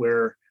moment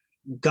where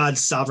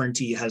God's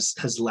sovereignty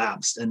has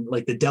lapsed, and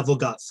like the devil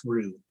got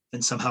through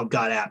and somehow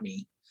got at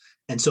me.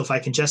 And so if I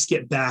can just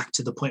get back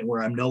to the point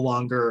where I'm no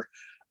longer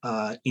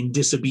in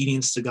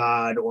disobedience to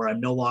God, or I'm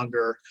no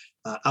longer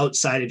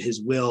outside of his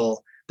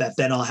will, that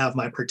then I'll have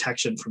my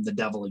protection from the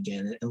devil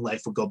again, and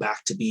life will go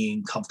back to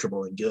being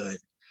comfortable and good.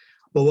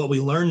 But what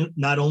we learn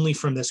not only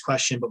from this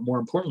question, but more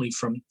importantly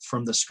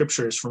from the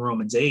scriptures from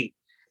Romans 8,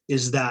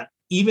 is that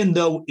even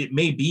though it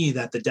may be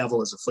that the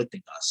devil is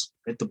afflicting us,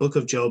 right? The book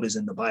of Job is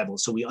in the Bible.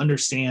 So we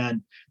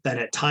understand that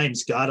at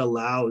times God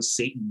allows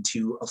Satan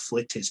to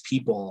afflict his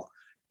people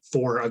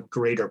for a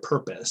greater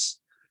purpose.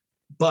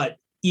 But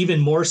even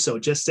more so,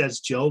 just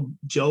as Job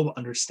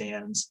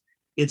understands,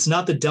 It's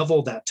not the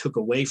devil that took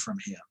away from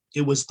him.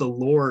 It was the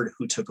Lord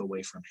who took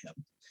away from him.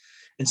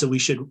 And so we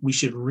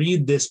should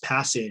read this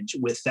passage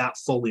with that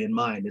fully in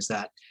mind, is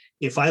that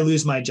if I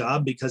lose my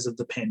job because of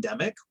the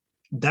pandemic,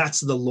 that's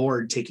the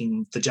Lord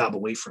taking the job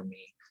away from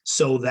me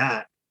so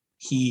that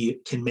he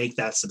can make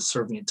that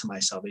subservient to my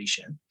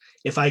salvation.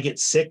 If I get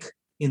sick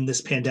in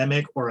this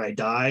pandemic, or I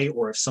die,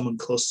 or if someone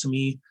close to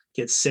me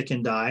gets sick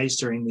and dies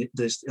during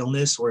this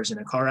illness or is in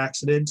a car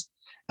accident,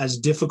 as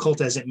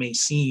difficult as it may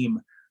seem,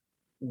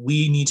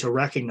 we need to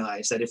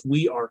recognize that if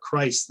we are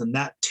Christ, then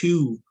that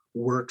too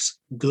works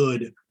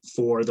good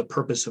for the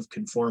purpose of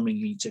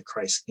conforming me to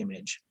Christ's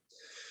image.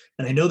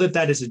 And I know that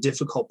that is a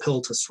difficult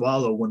pill to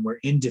swallow when we're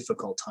in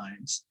difficult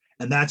times.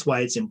 And that's why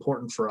it's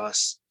important for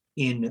us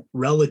in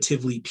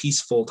relatively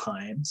peaceful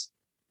times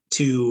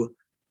to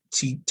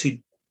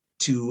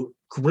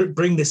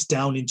bring this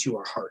down into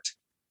our heart,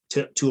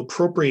 to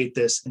appropriate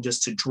this and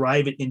just to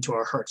drive it into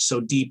our hearts so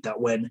deep that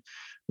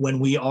when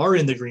we are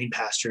in the green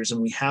pastures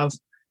and we have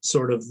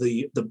sort of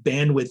the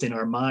bandwidth in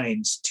our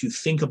minds to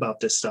think about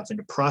this stuff and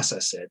to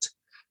process it,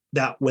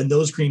 that when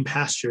those green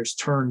pastures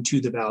turn to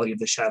the valley of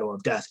the shadow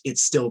of death,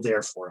 it's still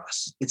there for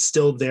us. It's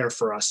still there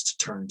for us to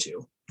turn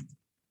to.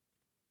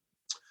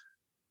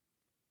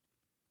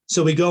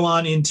 So we go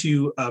on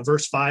into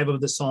verse 5 of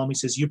the psalm. He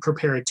says, "You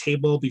prepare a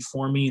table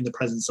before me in the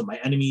presence of my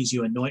enemies.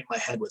 You anoint my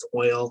head with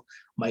oil.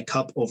 My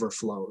cup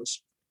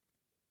overflows."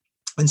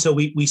 And so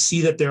we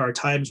see that there are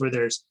times where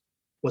there's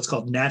what's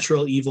called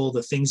natural evil,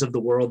 the things of the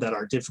world that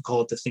are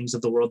difficult, the things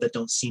of the world that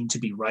don't seem to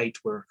be right,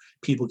 where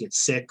people get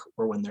sick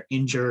or when they're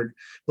injured.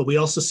 But we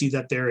also see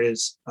that there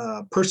is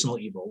personal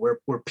evil,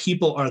 where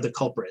people are the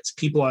culprits.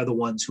 People are the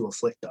ones who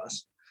afflict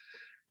us.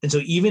 And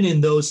so even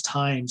in those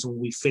times when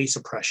we face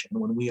oppression,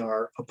 when we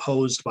are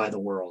opposed by the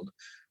world,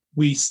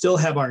 we still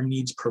have our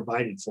needs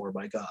provided for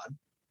by God.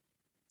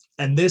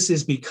 And this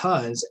is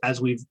because,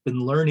 as we've been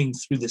learning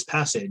through this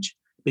passage,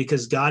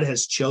 because God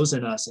has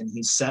chosen us and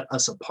he's set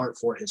us apart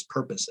for his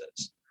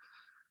purposes.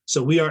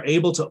 So we are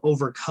able to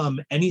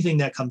overcome anything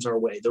that comes our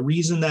way. The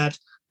reason that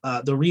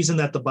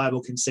the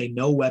Bible can say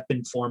no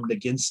weapon formed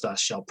against us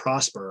shall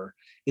prosper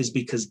is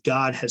because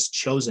God has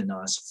chosen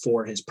us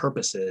for his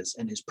purposes,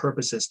 and his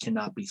purposes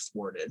cannot be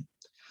thwarted.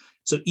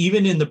 So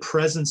even in the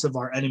presence of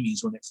our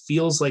enemies, when it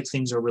feels like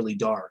things are really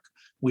dark,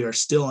 we are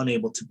still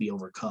unable to be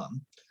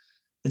overcome.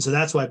 And so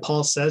that's why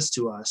Paul says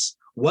to us,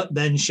 what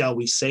then shall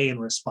we say in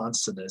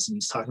response to this? And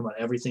he's talking about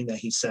everything that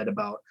he said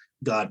about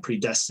God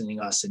predestining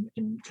us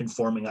and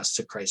conforming us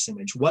to Christ's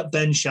image. What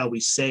then shall we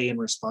say in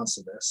response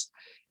to this?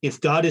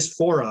 If God is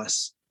for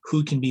us,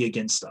 who can be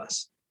against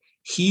us?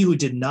 He who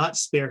did not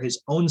spare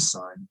his own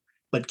son,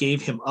 but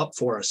gave him up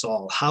for us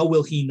all, how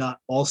will he not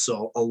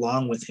also,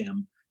 along with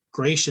him,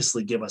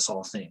 graciously give us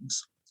all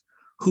things?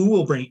 Who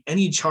will bring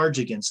any charge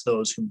against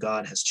those whom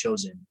God has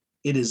chosen?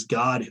 It is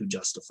God who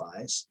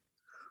justifies.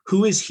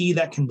 Who is he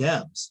that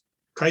condemns?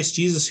 Christ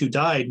Jesus, who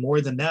died,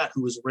 more than that,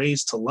 who was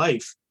raised to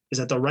life, is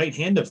at the right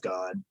hand of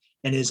God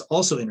and is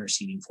also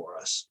interceding for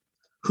us.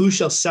 Who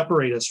shall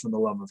separate us from the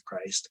love of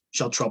Christ?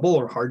 Shall trouble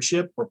or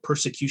hardship or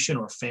persecution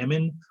or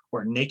famine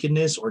or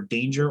nakedness or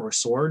danger or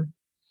sword?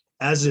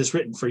 As it is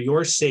written, for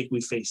your sake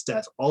we face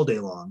death all day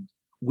long.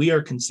 We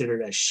are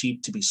considered as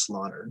sheep to be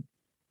slaughtered.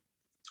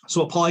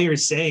 So what Paul here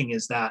is saying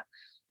is that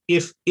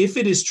if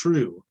it is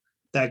true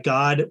that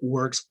God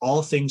works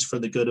all things for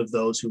the good of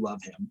those who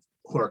love him,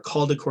 who are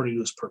called according to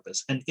his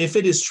purpose, and if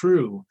it is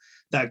true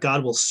that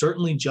God will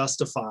certainly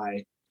justify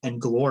and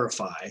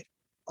glorify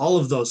all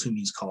of those whom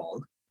he's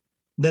called,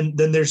 then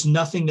there's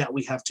nothing that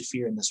we have to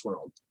fear in this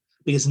world,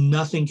 because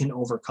nothing can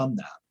overcome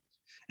that.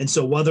 And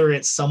so whether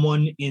it's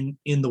someone in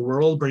the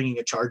world bringing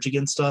a charge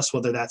against us,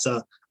 whether that's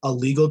a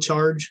legal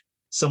charge,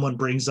 someone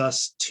brings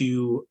us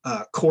to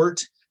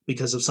court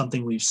because of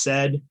something we've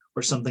said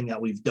or something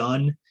that we've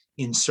done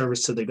in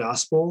service to the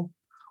gospel,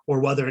 or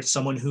whether it's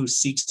someone who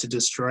seeks to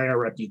destroy our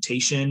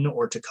reputation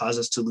or to cause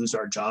us to lose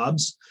our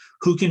jobs,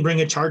 who can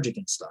bring a charge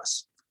against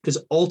us?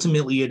 Because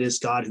ultimately it is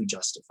God who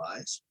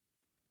justifies.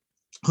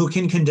 Who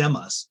can condemn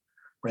us,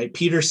 right?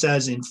 Peter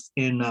says in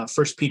 1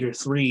 Peter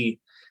 3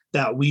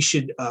 that we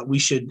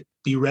should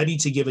be ready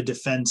to give a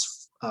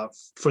defense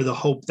for the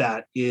hope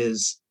that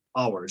is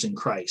ours in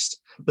Christ.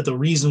 But the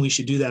reason we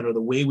should do that, or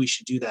the way we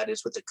should do that,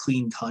 is with a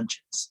clean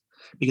conscience.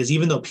 Because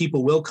even though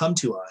people will come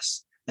to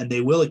us and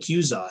they will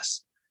accuse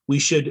us, we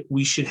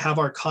should have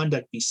our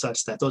conduct be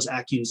such that those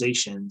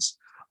accusations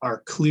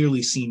are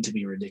clearly seen to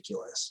be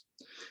ridiculous.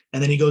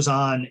 And then he goes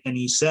on and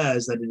he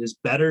says that it is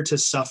better to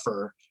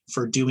suffer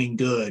for doing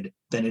good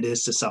than it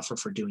is to suffer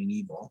for doing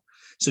evil.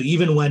 So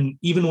even when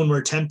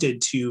we're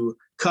tempted to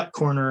cut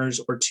corners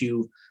or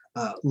to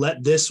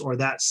let this or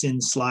that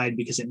sin slide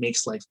because it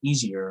makes life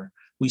easier,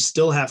 we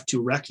still have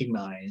to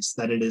recognize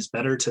that it is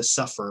better to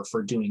suffer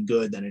for doing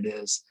good than it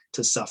is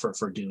to suffer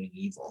for doing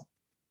evil.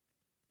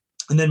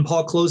 And then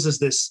Paul closes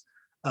this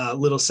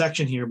little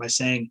section here by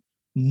saying,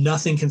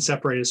 nothing can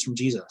separate us from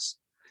Jesus.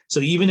 So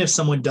even if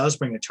someone does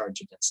bring a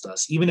charge against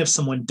us, even if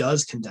someone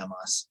does condemn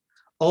us,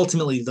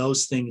 ultimately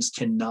those things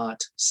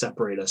cannot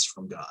separate us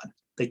from God.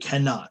 They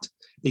cannot,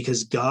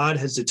 because God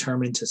has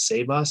determined to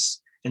save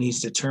us, and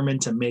he's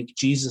determined to make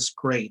Jesus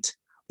great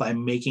by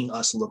making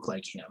us look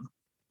like him.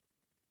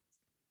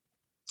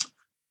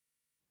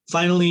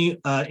 Finally,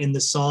 in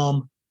the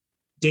psalm,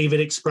 David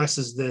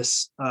expresses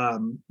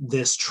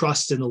this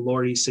trust in the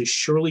Lord. He says,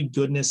 surely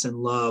goodness and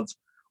love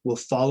will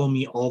follow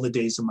me all the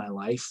days of my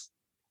life,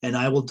 and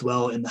I will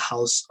dwell in the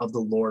house of the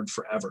Lord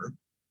forever.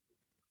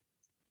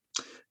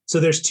 So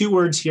there's two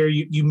words here.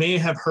 You may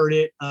have heard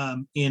it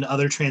in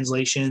other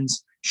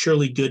translations.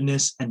 Surely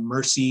goodness and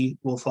mercy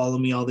will follow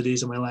me all the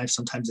days of my life.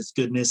 Sometimes it's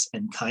goodness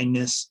and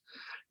kindness.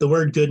 The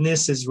word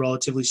goodness is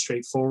relatively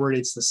straightforward.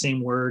 It's the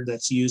same word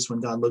that's used when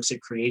God looks at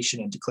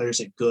creation and declares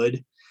it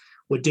good.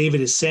 What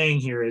David is saying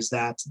here is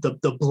that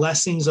the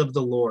blessings of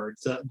the Lord,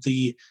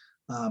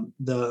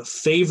 the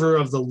favor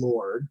of the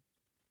Lord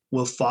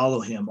will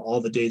follow him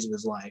all the days of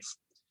his life.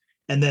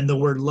 And then the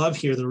word love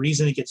here, the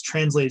reason it gets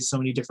translated so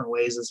many different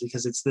ways is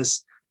because it's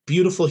this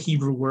beautiful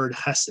Hebrew word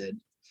hesed,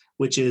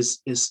 which is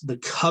the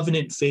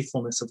covenant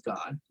faithfulness of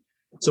God.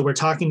 So we're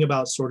talking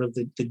about sort of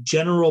the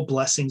general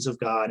blessings of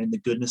God and the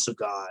goodness of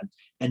God.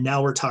 And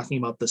now we're talking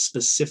about the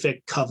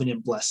specific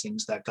covenant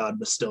blessings that God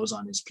bestows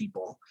on his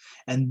people.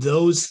 And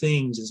those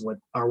things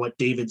are what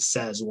David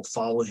says will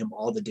follow him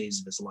all the days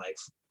of his life.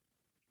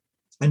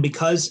 And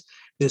because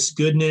this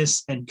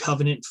goodness and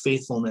covenant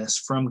faithfulness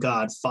from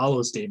God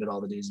follows David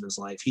all the days of his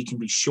life, he can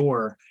be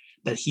sure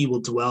that he will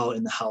dwell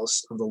in the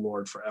house of the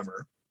Lord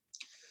forever.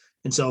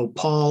 And so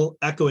Paul,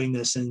 echoing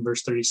this in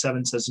verse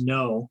 37, says,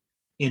 no,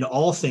 in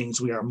all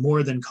things we are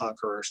more than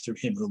conquerors through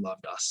him who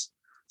loved us.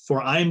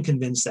 For I am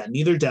convinced that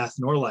neither death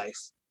nor life,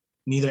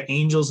 neither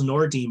angels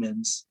nor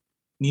demons,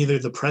 neither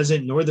the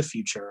present nor the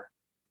future,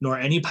 nor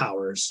any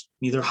powers,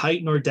 neither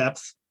height nor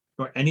depth,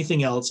 nor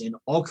anything else in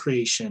all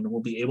creation will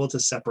be able to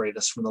separate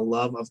us from the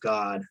love of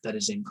God that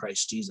is in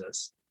Christ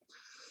Jesus.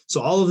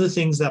 So all of the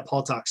things that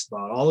Paul talks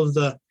about, all of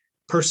the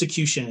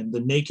persecution, the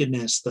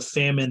nakedness, the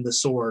famine, the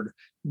sword,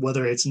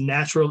 whether it's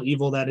natural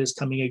evil that is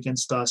coming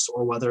against us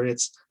or whether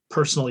it's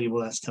personal evil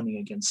that's coming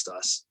against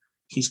us,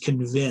 he's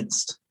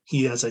convinced.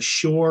 He has a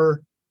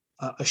sure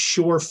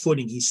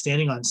footing. He's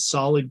standing on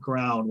solid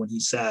ground when he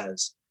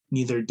says,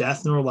 neither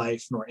death nor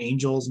life, nor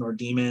angels, nor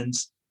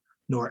demons,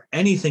 nor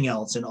anything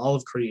else in all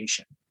of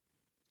creation.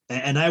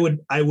 And I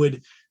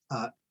would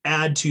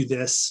add to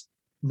this,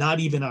 not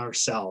even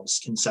ourselves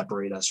can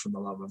separate us from the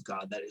love of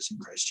God that is in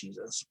Christ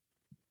Jesus.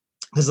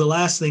 Because the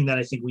last thing that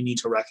I think we need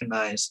to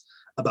recognize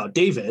about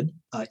David,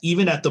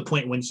 even at the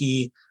point when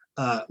he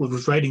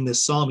was writing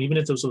this psalm, even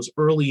if this was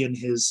early in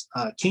his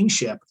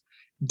kingship,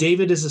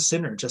 David is a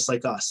sinner just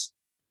like us.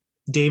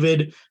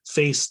 David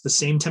faced the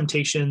same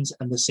temptations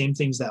and the same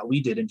things that we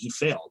did, and he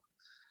failed.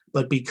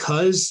 But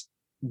because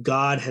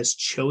God has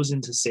chosen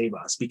to save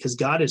us, because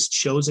God has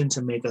chosen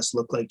to make us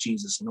look like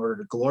Jesus in order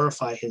to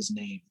glorify his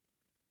name,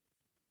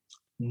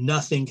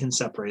 nothing can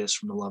separate us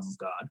from the love of God.